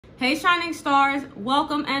Hey shining stars,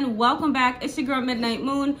 welcome and welcome back. It's your girl Midnight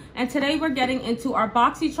Moon, and today we're getting into our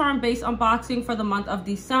Boxycharm Base unboxing for the month of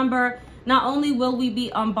December. Not only will we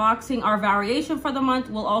be unboxing our variation for the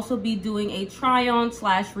month, we'll also be doing a try-on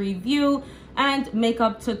 / review and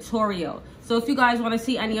makeup tutorial. So if you guys want to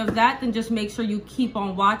see any of that, then just make sure you keep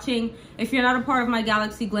on watching. If you're not a part of my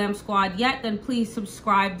Galaxy Glam Squad yet, then please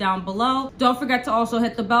subscribe down below. Don't forget to also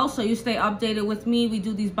hit the bell so you stay updated with me. We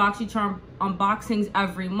do these Boxycharm unboxings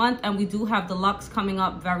every month, and we do have deluxe coming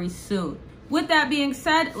up very soon. With that being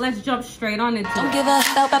said, let's jump straight on into it. Don't give a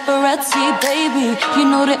hell, paparazzi, baby. You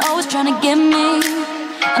know they're always trying to get me.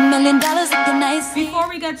 $1 million looking nice. Before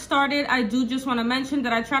we get started, I do just want to mention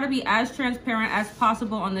that I try to be as transparent as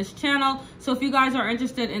possible on this channel. So if you guys are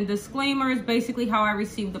interested in disclaimers, basically how I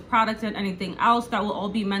received the product and anything else, that will all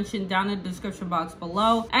be mentioned down in the description box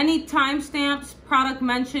below. Any timestamps, product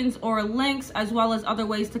mentions, or links, as well as other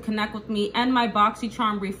ways to connect with me and my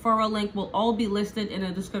Boxycharm referral link will all be listed in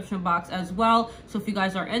the description box as well. So if you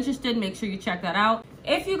guys are interested, make sure you check that out.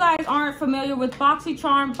 If you guys aren't familiar with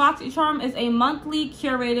Boxycharm, Boxycharm is a monthly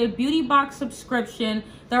curated beauty box subscription.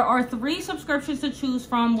 There are 3 subscriptions to choose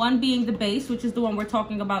from, one being the base, which is the one we're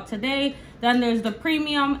talking about today. Then there's the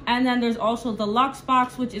premium, and then there's also the luxe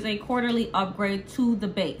box, which is a quarterly upgrade to the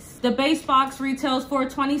base. The base box retails for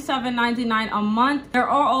 $27.99 a month. There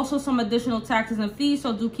are also some additional taxes and fees,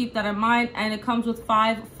 so do keep that in mind, and it comes with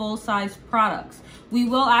 5 full-size products. We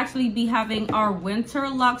will actually be having our winter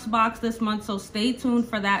luxe box this month, so stay tuned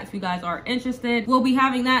for that if you guys are interested. We'll be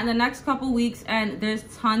having that in the next couple weeks, and there's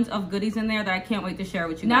tons of goodies in there that I can't wait to share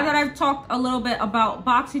with you guys. Now that I've talked a little bit about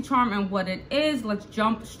Boxycharm and what it is, let's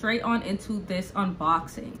jump straight on into this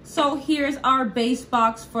unboxing. So here's our base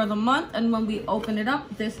box for the month, and when we open it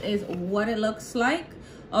up, this is what it looks like.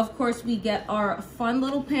 Of course, we get our fun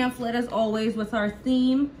little pamphlet as always with our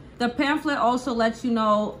theme. The pamphlet also lets you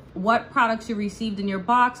know what products you received in your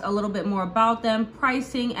box, a little bit more about them,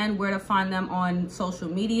 pricing, and where to find them on social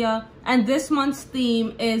media. And this month's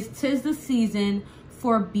theme is "'Tis the Season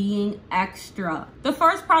for Being Extra." The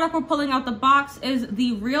first product we're pulling out the box is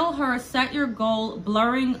the Real Her Set Your Goal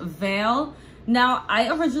Blurring Veil. Now, I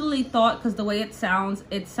originally thought, because the way it sounds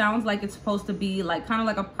like it's supposed to be like kind of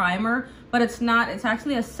like a primer, but it's not. It's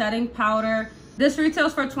actually a setting powder. This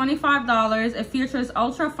retails for $25. It features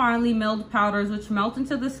ultra finely milled powders which melt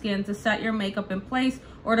into the skin to set your makeup in place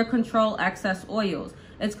or to control excess oils.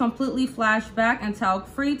 It's completely flashback and talc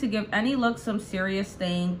free to give any look some serious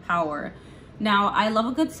staying power. Now, I love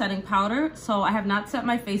a good setting powder, so I have not set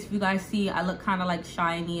my face. If you guys see, I look kind of like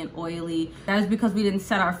shiny and oily. That is because we didn't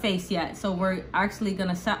set our face yet, so we're actually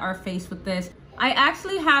gonna set our face with this. I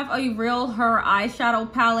actually have a Real Her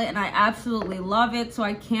eyeshadow palette, and I absolutely love it, so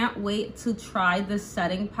I can't wait to try this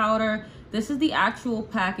setting powder. This is the actual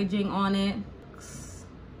packaging on it.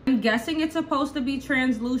 I'm guessing it's supposed to be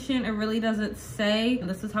translucent. It really doesn't say.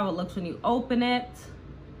 This is how it looks when you open it.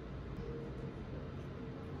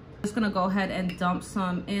 Just gonna go ahead and dump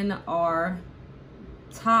some in our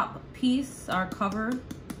top piece, our cover.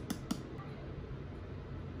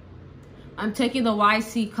 I'm taking the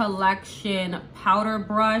YC Collection powder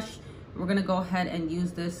brush. We're gonna go ahead and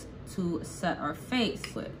use this to set our face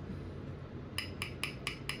with.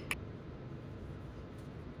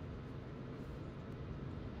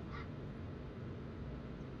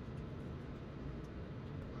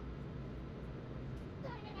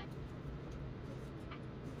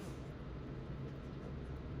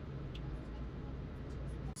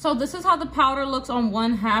 So this is how the powder looks on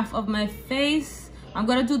one half of my face. I'm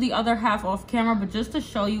gonna do the other half off camera, but just to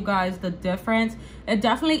show you guys the difference, it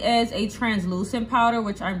definitely is a translucent powder,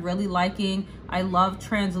 which I'm really liking. I love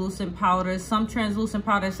translucent powders. Some translucent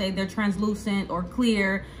powders say they're translucent or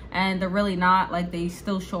clear, and they're really not. Like, they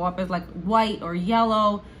still show up as like white or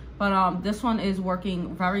yellow. But this one is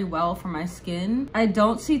working very well for my skin. I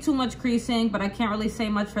don't see too much creasing, but I can't really say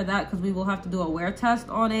much for that because we will have to do a wear test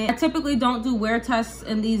on it. I typically don't do wear tests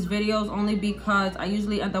in these videos only because I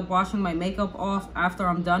usually end up washing my makeup off after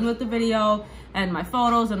I'm done with the video and my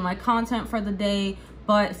photos and my content for the day.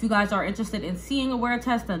 But if you guys are interested in seeing a wear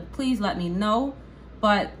test, then please let me know.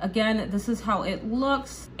 But again, this is how it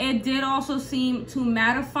looks. It did also seem to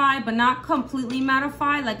mattify, but not completely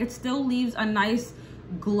mattify. Like, it still leaves a nice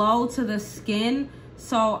glow to the skin.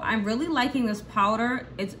 So I'm really liking this powder.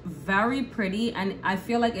 It's very pretty, and I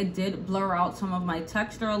feel like it did blur out some of my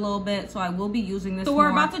texture a little bit, so I will be using this more. So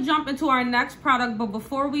we're about to jump into our next product, but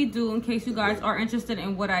before we do, in case you guys are interested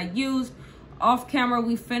in what I used, off camera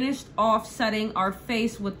we finished off setting our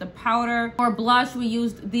face with the powder. For blush, we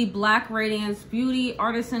used the Black Radiance Beauty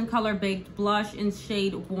Artisan Color Baked Blush in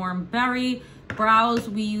shade Warm Berry. brows,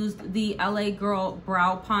 we used the LA Girl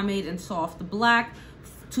Brow Pomade in Soft Black.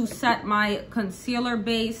 To set my concealer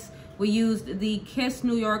base, we used the Kiss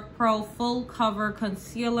New York Pro Full Cover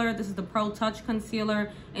Concealer. This is the Pro Touch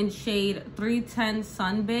Concealer in shade 310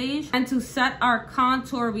 Sun Beige. And to set our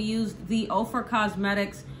contour, we used the Ofra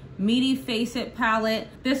Cosmetics Meaty Face It palette.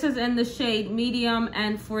 This is in the shade medium,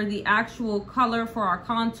 and for the actual color for our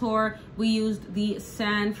contour, we used the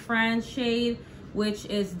San Fran shade, which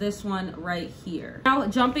is this one right here. Now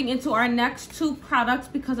jumping into our next two products,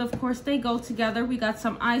 because of course they go together, we got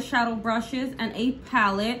some eyeshadow brushes and a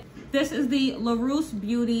palette. This is the Laruce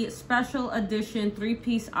Beauty Special Edition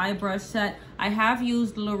 3-piece eye brush set. I have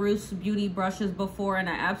used Laruce Beauty brushes before and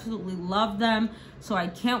I absolutely love them. So I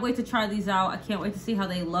can't wait to try these out. I can't wait to see how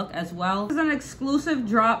they look as well. This is an exclusive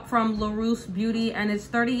drop from Laruce Beauty and it's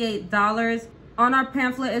 $38. On our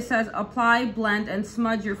pamphlet, it says apply, blend, and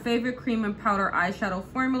smudge your favorite cream and powder eyeshadow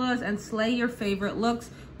formulas and slay your favorite looks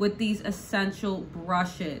with these essential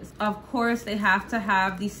brushes. Of course, they have to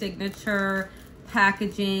have the signature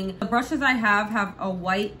packaging. The brushes I have a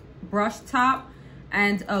white brush top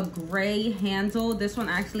and a gray handle. This one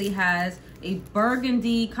actually has a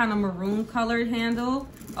burgundy kind of maroon colored handle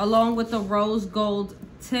along with the rose gold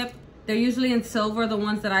tip. They're usually in silver, the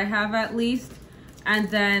ones that I have at least. And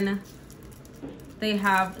then they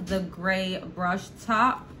have the gray brush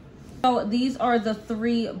top. So these are the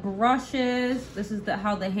three brushes. This is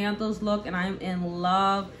how the handles look and I'm in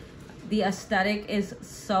love. The aesthetic is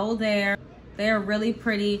so there. They're really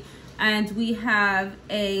pretty. And we have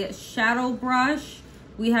a shadow brush.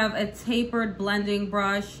 We have a tapered blending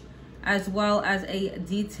brush as well as a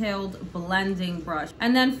detailed blending brush.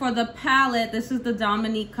 And then for the palette, this is the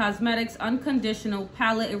Dominique Cosmetics Unconditional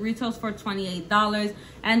palette. It retails for $28.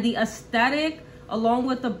 And the aesthetic along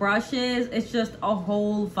with the brushes, it's just a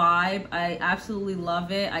whole vibe. I absolutely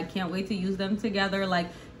love it. I can't wait to use them together. Like,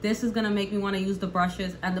 this is gonna make me want to use the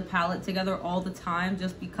brushes and the palette together all the time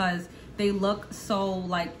just because they look so,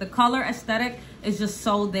 like, the color aesthetic is just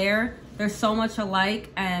so there. They're so much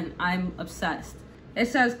alike and I'm obsessed. It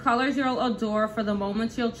says colors you'll adore for the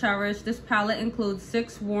moments you'll cherish. This palette includes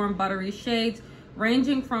 6 warm buttery shades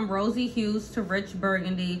ranging from rosy hues to rich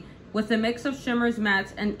burgundy. With a mix of shimmers,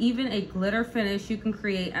 mattes, and even a glitter finish, you can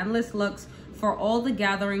create endless looks for all the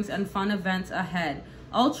gatherings and fun events ahead.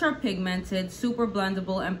 Ultra pigmented, super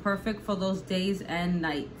blendable, and perfect for those days and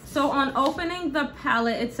nights. So on opening the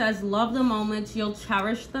palette, it says, love the moments, you'll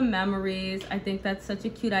cherish the memories. I think that's such a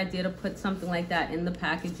cute idea to put something like that in the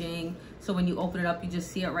packaging. So when you open it up, you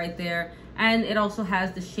just see it right there. And it also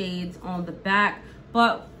has the shades on the back.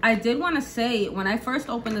 But I did want to say, when I first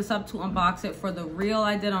opened this up to unbox it for the reel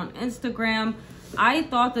I did on Instagram, I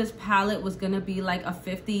thought this palette was going to be like a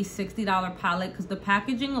 $50, $60 palette because the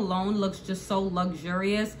packaging alone looks just so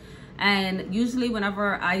luxurious. And usually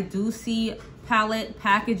whenever I do see palette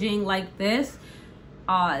packaging like this,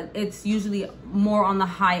 it's usually more on the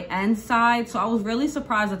high-end side. So I was really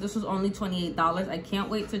surprised that this was only $28. I can't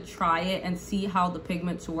wait to try it and see how the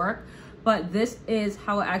pigments work. But this is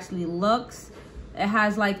how it actually looks. It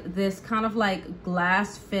has like this kind of like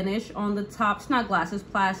glass finish on the top. It's not glass, it's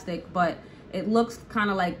plastic, but it looks kind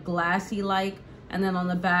of like glassy like. And then on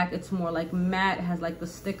the back, it's more like matte. It has like the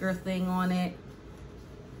sticker thing on it.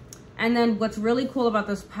 And then what's really cool about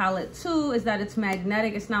this palette too is that it's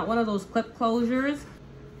magnetic. It's not one of those clip closures.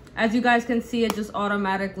 As you guys can see, it just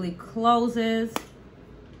automatically closes.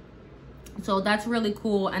 So that's really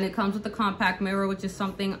cool. And it comes with a compact mirror, which is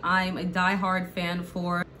something I'm a diehard fan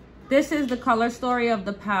for. This is the color story of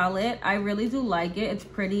the palette. I really do like it. It's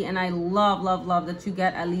pretty and I love, love, love that you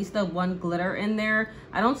get at least a one glitter in there.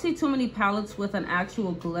 I don't see too many palettes with an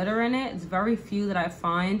actual glitter in it. It's very few that I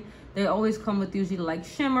find. They always come with usually like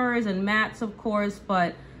shimmers and mattes, of course,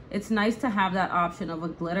 but it's nice to have that option of a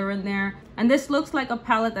glitter in there. And this looks like a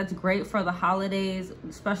palette that's great for the holidays,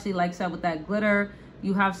 especially like I said with that glitter.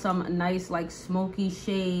 You have some nice like smoky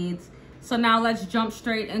shades. So now let's jump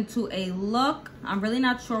straight into a look. I'm really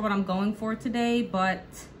not sure what I'm going for today, but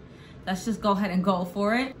let's just go ahead and go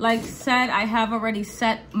for it. Like said, I have already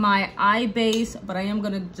set my eye base, but I am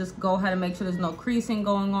gonna just go ahead and make sure there's no creasing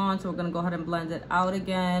going on. So we're gonna go ahead and blend it out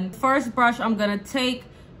again. First brush I'm gonna take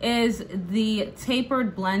is the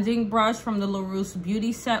tapered blending brush from the Laruce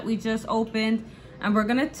Beauty set we just opened. And we're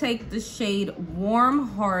gonna take the shade Warm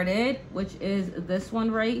Hearted, which is this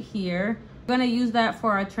one right here. We're gonna use that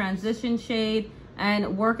for our transition shade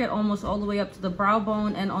and work it almost all the way up to the brow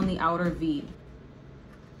bone and on the outer V.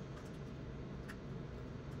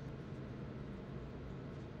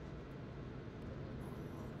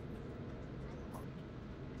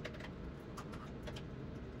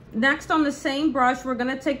 Next, on the same brush, we're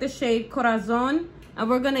gonna take the shade Corazon, and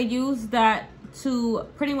we're gonna use that to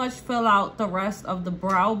pretty much fill out the rest of the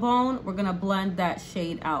brow bone. We're gonna blend that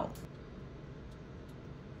shade out.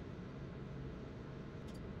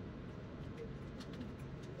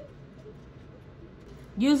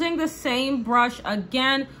 Using the same brush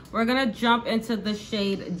again, we're gonna jump into the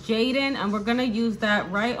shade Jaden, and we're gonna use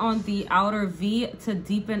that right on the outer V to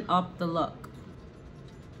deepen up the look.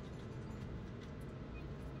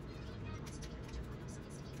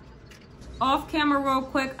 Off camera real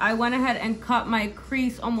quick, I went ahead and cut my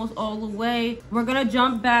crease almost all the way. We're gonna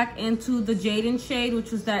jump back into the Jaden shade,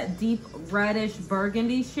 which was that deep reddish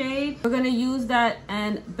burgundy shade. We're gonna use that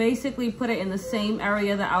and basically put it in the same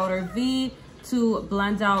area, the outer V, to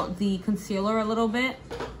blend out the concealer a little bit.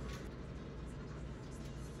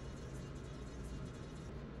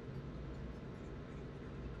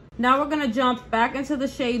 Now we're gonna jump back into the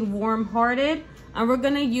shade Warm Hearted, and we're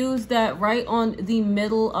gonna use that right on the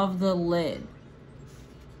middle of the lid.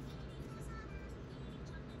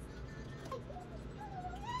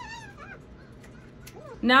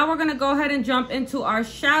 Now we're gonna go ahead and jump into our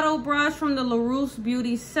shadow brush from the Laruce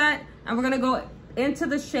Beauty set, and we're gonna go into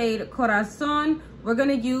the shade Corazon. We're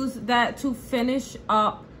gonna use that to finish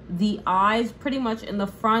up the eyes pretty much in the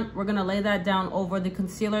front. We're gonna lay that down over the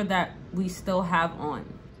concealer that we still have on.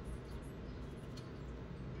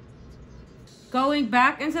 Going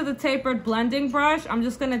back into the tapered blending brush, I'm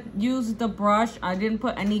just gonna use the brush. I didn't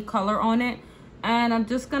put any color on it. And I'm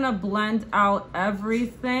just gonna blend out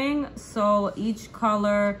everything so each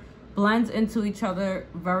color blends into each other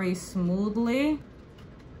very smoothly.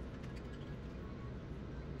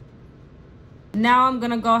 Now I'm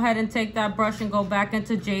gonna go ahead and take that brush and go back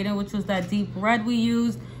into Jaden, which was that deep red we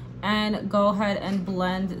used, and go ahead and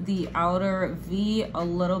blend the outer V a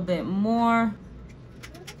little bit more.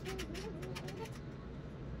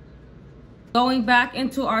 Going back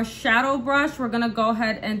into our shadow brush, we're gonna go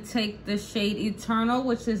ahead and take the shade Eternal,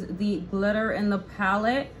 which is the glitter in the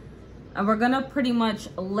palette. And we're gonna pretty much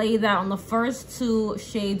lay that on the first two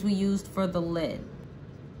shades we used for the lid.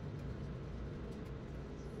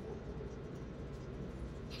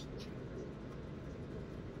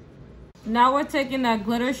 Now we're taking that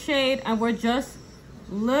glitter shade and we're just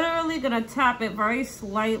literally gonna tap it very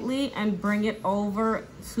slightly and bring it over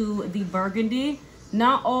to the burgundy.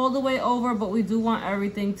 Not all the way over, but we do want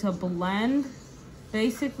everything to blend.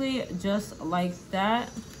 Basically, just like that.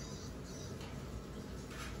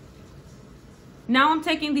 Now I'm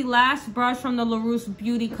taking the last brush from the Laruce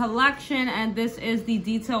Beauty collection, and this is the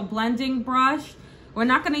detail blending brush. We're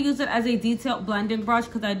not going to use it as a detailed blending brush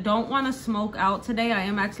because I don't want to smoke out today. I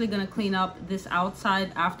am actually going to clean up this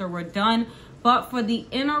outside after we're done. But for the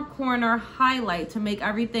inner corner highlight, to make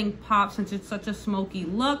everything pop since it's such a smoky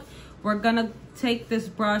look, we're going to take this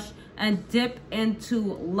brush and dip into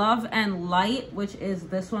Love and Light, which is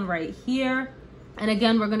this one right here. And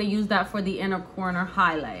again, we're going to use that for the inner corner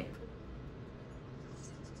highlight.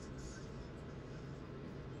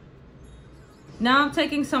 Now I'm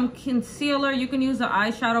taking some concealer. You can use the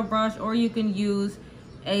eyeshadow brush or you can use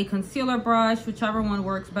a concealer brush, whichever one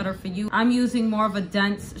works better for you. I'm using more of a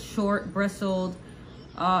dense, short, bristled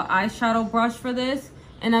eyeshadow brush for this.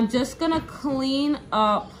 And I'm just gonna clean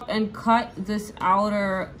up and cut this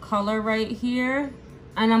outer color right here.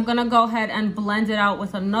 And I'm gonna go ahead and blend it out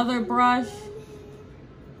with another brush.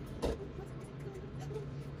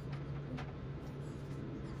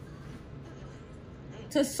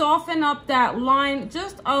 To soften up that line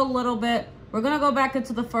just a little bit, we're gonna go back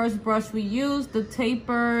into the first brush we used, the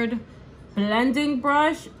tapered blending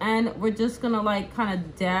brush, and we're just gonna like kind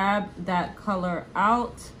of dab that color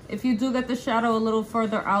out. If you do get the shadow a little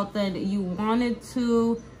further out than you wanted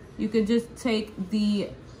to, you can just take the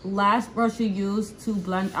last brush you used to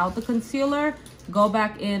blend out the concealer, go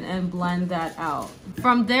back in and blend that out.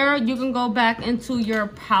 From there, you can go back into your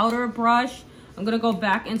powder brush. I'm gonna go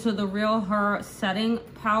back into the Real Her setting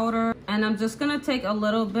powder, and I'm just gonna take a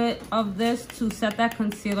little bit of this to set that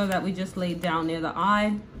concealer that we just laid down near the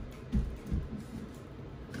eye.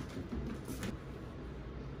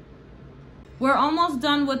 We're almost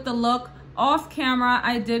done with the look. Off camera,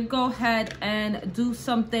 I did go ahead and do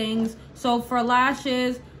some things. So for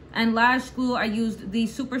lashes and lash glue, I used the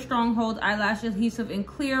Super Stronghold Eyelash Adhesive in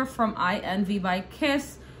Clear from I Envy by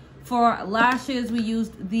Kiss. For lashes, we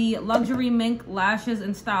used the Luxury Mink Lashes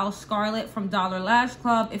in Style Scarlet from Dollar Lash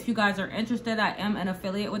Club. If you guys are interested, I am an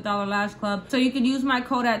affiliate with Dollar Lash Club. So you can use my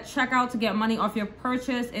code at checkout to get money off your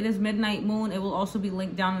purchase. It is Midnight Moon. It will also be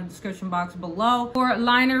linked down in the description box below. For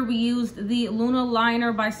liner, we used the Luna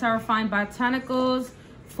Liner by Seraphine Botanicals.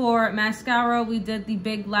 For mascara, we did the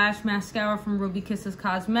Big Lash Mascara from Ruby Kisses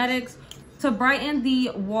Cosmetics. To brighten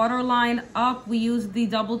the waterline up, we used the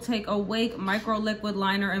Double Take Awake Micro Liquid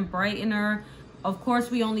Liner and Brightener. Of course,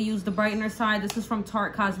 we only used the brightener side. This is from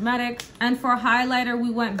Tarte Cosmetics. And for highlighter, we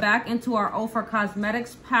went back into our Ofra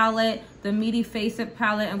Cosmetics palette, the Meaty Face It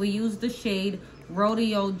palette, and we used the shade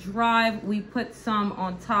Rodeo Drive. We put some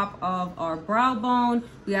on top of our brow bone.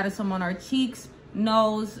 We added some on our cheeks,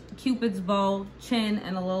 nose, Cupid's bow, chin,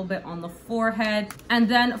 and a little bit on the forehead. And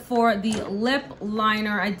then for the lip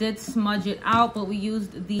liner, I did smudge it out, but we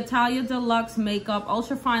used the Italia Deluxe Makeup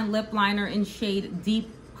Ultra Fine Lip Liner in shade Deep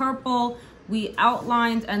Purple. We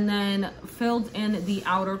outlined and then filled in the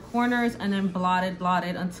outer corners and then blotted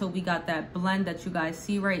until we got that blend that you guys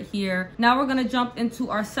see right here. Now we're gonna jump into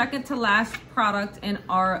our second to last product in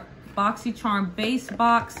our Boxycharm Base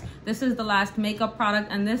Box. This is the last makeup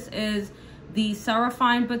product, and this is the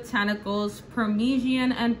Seraphine Botanicals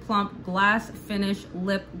Persimmon and Plump Glass Finish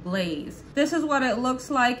Lip Glaze. This is what it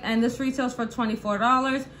looks like, and this retails for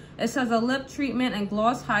 $24. It says a lip treatment and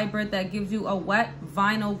gloss hybrid that gives you a wet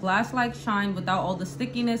vinyl glass-like shine without all the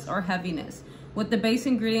stickiness or heaviness, with the base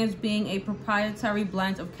ingredients being a proprietary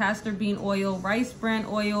blend of castor bean oil, rice bran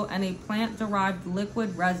oil, and a plant-derived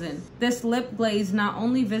liquid resin. This lip glaze not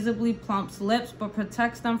only visibly plumps lips, but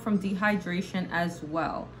protects them from dehydration as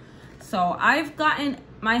well. So I've gotten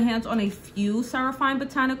my hands on a few Seraphine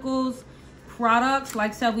Botanicals products.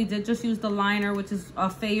 Like I said, we did just use the liner, which is a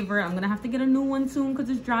favorite. I'm gonna have to get a new one soon because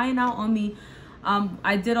it's drying out on me.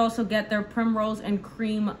 I did also get their Primrose and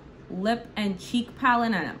Cream lip and cheek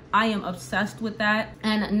palette, and I am obsessed with that.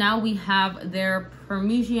 And now we have their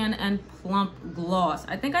Persimmon and Plump gloss.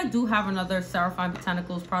 I think I do have another Seraphine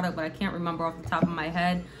Botanicals product, but I can't remember off the top of my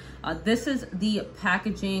head. This is the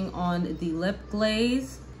packaging on the lip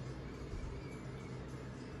glaze.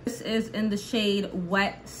 This is in the shade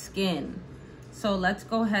Wet Skin. So let's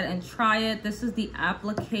go ahead and try it. This is the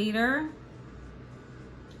applicator.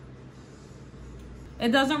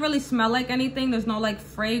 It doesn't really smell like anything. There's no like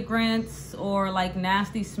fragrance or like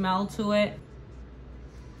nasty smell to it.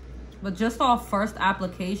 But just off first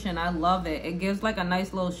application, I love it. It gives like a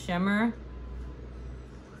nice little shimmer.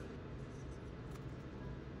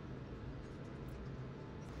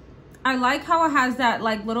 I like how it has that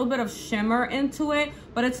like little bit of shimmer into it,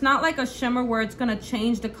 but it's not like a shimmer where it's gonna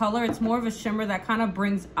change the color. It's more of a shimmer that kind of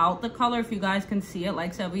brings out the color, if you guys can see it. Like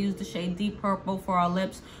I said, we used the shade Deep Purple for our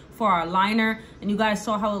lips, for our liner, and you guys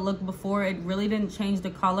saw how it looked before. It really didn't change the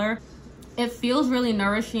color. It feels really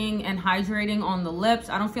nourishing and hydrating on the lips.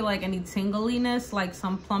 I don't feel like any tingliness like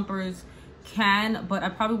some plumpers can, but I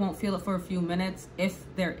probably won't feel it for a few minutes if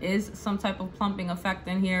there is some type of plumping effect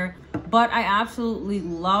in here. But I absolutely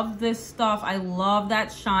love this stuff. I love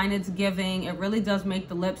that shine it's giving. It really does make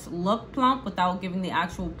the lips look plump without giving the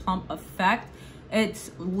actual plump effect. It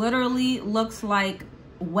literally looks like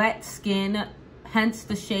wet skin, hence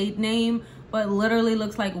the shade name, but literally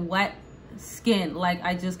looks like wet skin. Like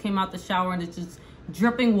I just came out the shower and it's just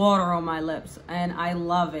dripping water on my lips, and I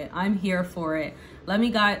love it. I'm here for it. Let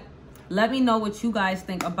me know what you guys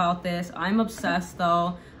think about this. I'm obsessed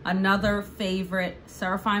though. Another favorite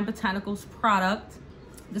Seraphine Botanicals product.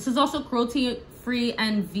 This is also cruelty-free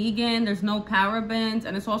and vegan. There's no parabens,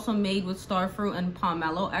 and it's also made with starfruit and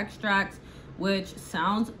pomelo extracts, which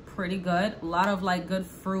sounds pretty good. A lot of like good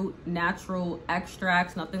fruit, natural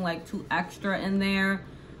extracts, nothing like too extra in there.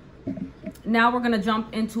 Now we're gonna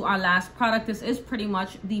jump into our last product. This is pretty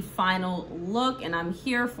much the final look, and I'm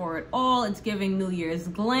here for it all. It's giving New Year's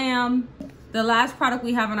glam. The last product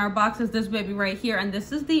we have in our box is this baby right here, and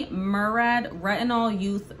this is the Murad Retinol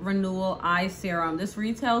Youth Renewal Eye Serum. This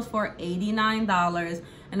retails for $89,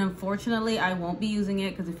 and unfortunately I won't be using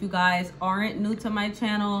it because if you guys aren't new to my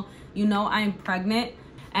channel, you know I'm pregnant,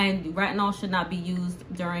 and retinol should not be used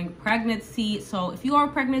during pregnancy. So if you are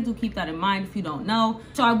pregnant, do keep that in mind if you don't know.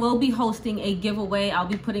 So I will be hosting a giveaway. I'll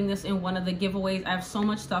be putting this in one of the giveaways. I have so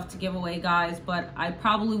much stuff to give away, guys, but I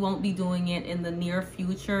probably won't be doing it in the near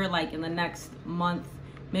future, like in the next month,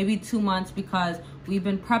 maybe 2 months, because we've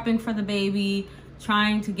been prepping for the baby,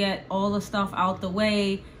 trying to get all the stuff out the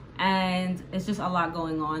way, and it's just a lot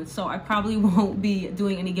going on. So I probably won't be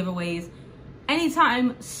doing any giveaways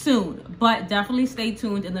anytime soon, but definitely stay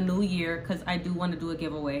tuned in the new year because I do want to do a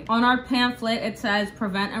giveaway. On our pamphlet, it says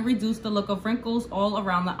prevent and reduce the look of wrinkles all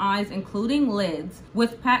around the eyes, including lids,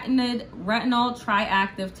 with patented retinol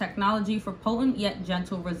triactive technology for potent yet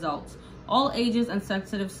gentle results. All ages and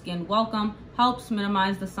sensitive skin welcome, helps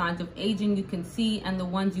minimize the signs of aging you can see and the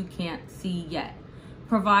ones you can't see yet.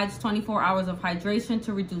 provides 24 hours of hydration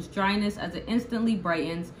to reduce dryness as it instantly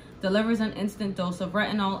brightens, delivers an instant dose of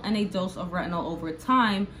retinol and a dose of retinol over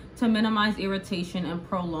time to minimize irritation and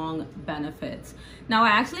prolong benefits. Now, I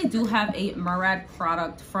actually do have a Murad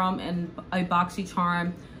product from a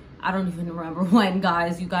Boxycharm. I don't even remember when,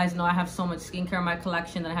 guys. You guys know I have so much skincare in my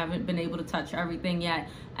collection that I haven't been able to touch everything yet.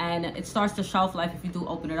 And it starts to shelf life if you do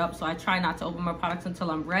open it up. So I try not to open my products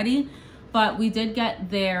until I'm ready. But we did get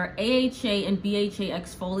their AHA and BHA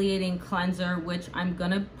exfoliating cleanser, which I'm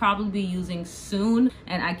gonna probably be using soon,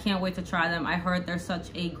 and I can't wait to try them. I heard they're such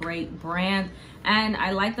a great brand, and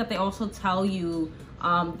I like that they also tell you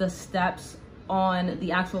the steps on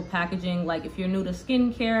the actual packaging. Like if you're new to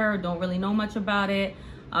skincare or don't really know much about it,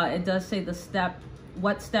 it does say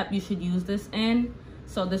what step you should use this in.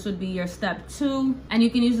 So this would be your step 2, and you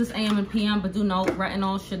can use this AM and PM, but do note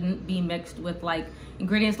retinol shouldn't be mixed with like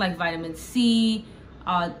ingredients like vitamin C.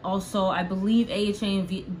 Also, I believe AHA and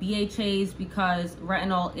BHAs, because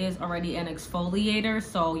retinol is already an exfoliator,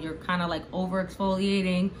 so you're kind of like over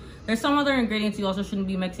exfoliating. There's some other ingredients you also shouldn't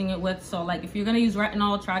be mixing it with. So like if you're gonna use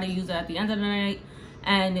retinol, try to use it at the end of the night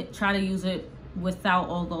and try to use it without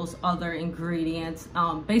all those other ingredients,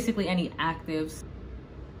 basically any actives.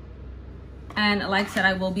 And like I said,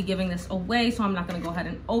 I will be giving this away, so I'm not gonna go ahead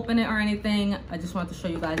and open it or anything. I just wanted to show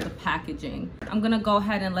you guys the packaging. I'm gonna go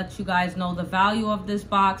ahead and let you guys know the value of this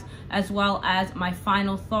box, as well as my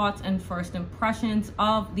final thoughts and first impressions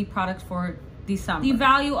of the products for December. The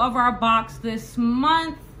value of our box this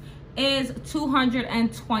month is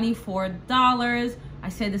 $224. I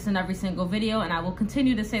say this in every single video, and I will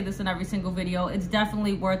continue to say this in every single video. It's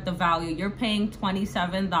definitely worth the value. You're paying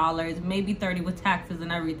 $27, maybe $30 with taxes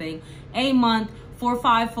and everything, a month for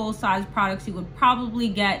 5 full-size products you would probably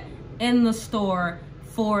get in the store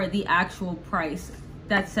for the actual price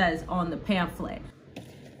that says on the pamphlet.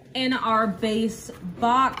 In our base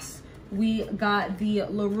box, we got the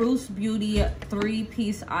Laruce Beauty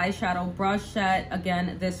 3-piece eyeshadow brush set.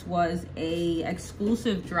 Again, this was a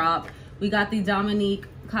exclusive drop. We got the Dominique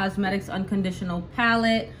Cosmetics Unconditional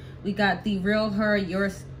palette. We got the Real Her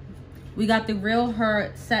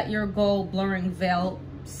Set Your Goal Blurring Veil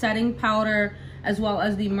setting powder, as well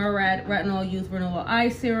as the Murad Retinol Youth Renewal Eye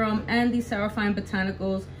Serum and the Seraphine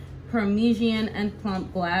Botanicals Persimmon and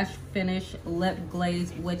Plump Glass Finish Lip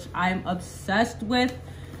Glaze, which I'm obsessed with.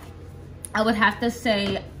 I would have to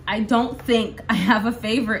say, I don't think I have a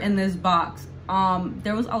favorite in this box.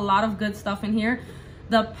 There was a lot of good stuff in here.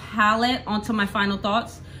 The palette, onto my final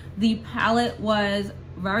thoughts, the palette was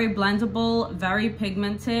very blendable, very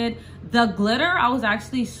pigmented. The glitter, I was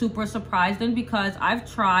actually super surprised in, because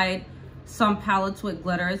I've tried some palettes with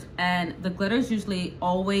glitters, and the glitters usually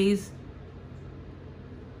always,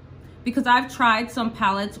 because I've tried some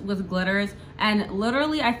palettes with glitters, and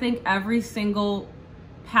literally I think every single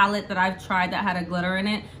palette that I've tried that had a glitter in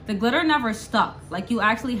it, the glitter never stuck. Like you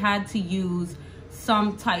actually had to use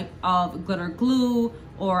some type of glitter glue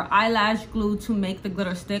or eyelash glue to make the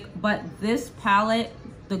glitter stick. But this palette,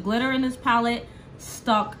 the glitter in this palette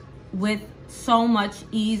stuck with so much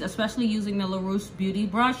ease, especially using the Laruce beauty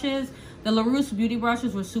brushes. The Laruce beauty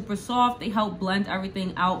brushes were super soft. They helped blend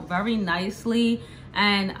everything out very nicely,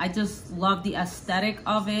 and I just love the aesthetic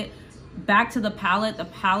of it. Back to the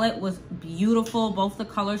palette was beautiful, both the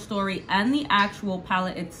color story and the actual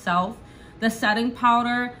palette itself. The setting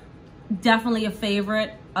powder, definitely a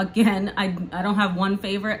favorite. Again, I don't have one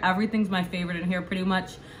favorite. Everything's my favorite in here pretty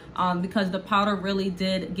much, because the powder really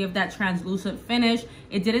did give that translucent finish.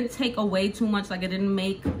 It didn't take away too much. Like it didn't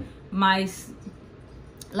make my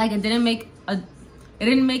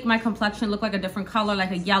complexion look like a different color,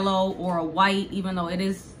 like a yellow or a white, even though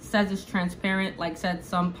says it's transparent. Like said,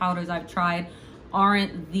 some powders I've tried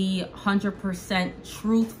aren't the 100%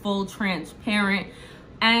 truthful transparent,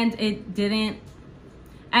 and it didn't.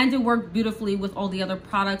 And it worked beautifully with all the other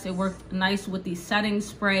products. It worked nice with the setting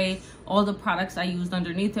spray, all the products I used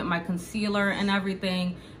underneath it, my concealer and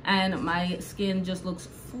everything. And my skin just looks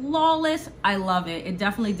flawless. I love it. It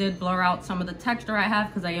definitely did blur out some of the texture I have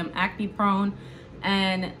because I am acne prone,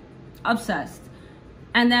 and obsessed.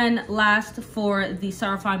 And then last, for the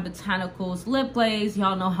Seraphine Botanicals Lip Glaze,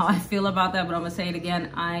 y'all know how I feel about that, but I'm gonna say it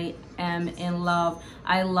again. I am in love.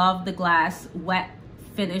 I love the glass wet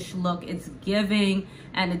finish look it's giving,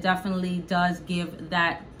 and it definitely does give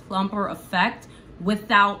that plumper effect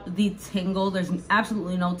without the tingle. There's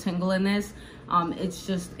absolutely no tingle in this.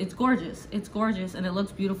 It's gorgeous. It's gorgeous, and it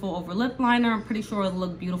looks beautiful over lip liner. I'm pretty sure it'll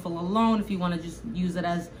look beautiful alone if you want to just use it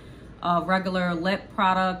as a regular lip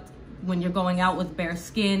product when you're going out with bare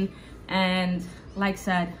skin. And like I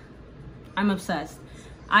said, I'm obsessed.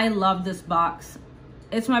 I love this box.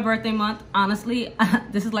 it's my birthday month. Honestly,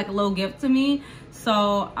 this is like a little gift to me,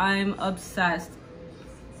 so I'm obsessed.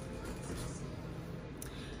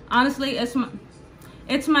 Honestly,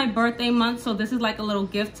 it's my birthday month, so this is like a little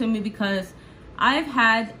gift to me because I've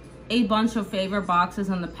had a bunch of favorite boxes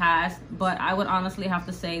in the past, but I would honestly have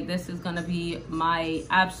to say this is gonna be my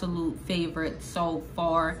absolute favorite so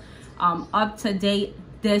far. Up to date,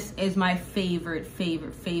 this is my favorite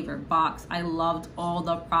box. I loved all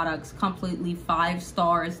the products, completely 5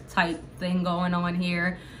 stars type thing going on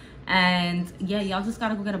here. And yeah, y'all just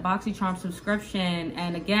gotta go get a Boxycharm subscription.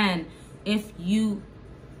 And again, y'all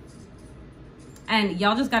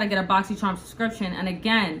just gotta get a Boxycharm subscription. And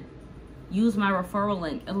again, use my referral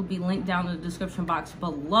link. It'll be linked down in the description box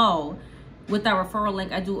below. With that referral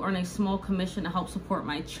link, I do earn a small commission to help support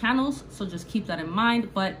my channels, so just keep that in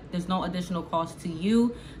mind, but there's no additional cost to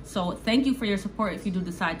you. So thank you for your support if you do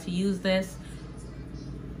decide to use this.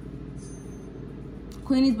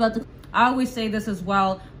 Queenie's about to, I always say this as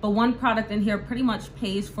well, but one product in here pretty much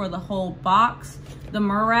pays for the whole box. The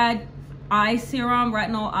Murad eye serum,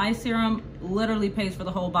 retinol eye serum, literally pays for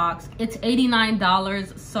the whole box. It's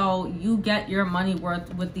 $89, so you get your money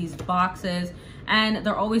worth with these boxes, and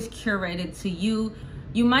they're always curated to you.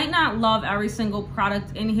 You might not love every single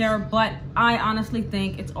product in here, but I honestly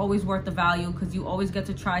think it's always worth the value because you always get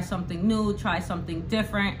to try something new, try something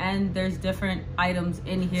different, and there's different items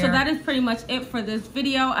in here. So that is pretty much it for this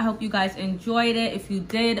video. I hope you guys enjoyed it. If you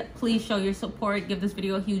did, please show your support. Give this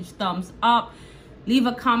video a huge thumbs up. Leave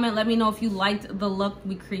a comment, let me know if you liked the look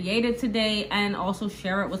we created today, and also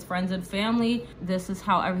share it with friends and family. This is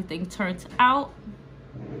how everything turns out.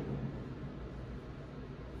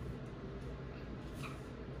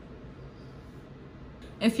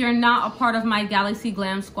 If you're not a part of my Galaxy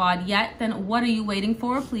Glam Squad yet, then what are you waiting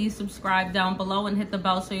for? Please subscribe down below and hit the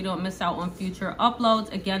bell so you don't miss out on future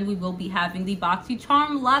uploads. Again, we will be having the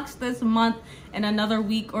Boxycharm Luxe this month in another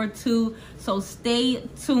week or 2. So stay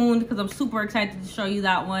tuned because I'm super excited to show you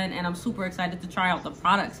that one, and I'm super excited to try out the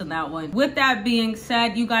products in that one. With that being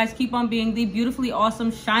said, you guys keep on being the beautifully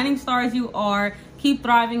awesome shining stars you are. Keep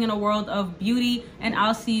thriving in a world of beauty, and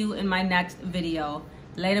I'll see you in my next video.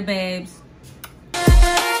 Later, babes.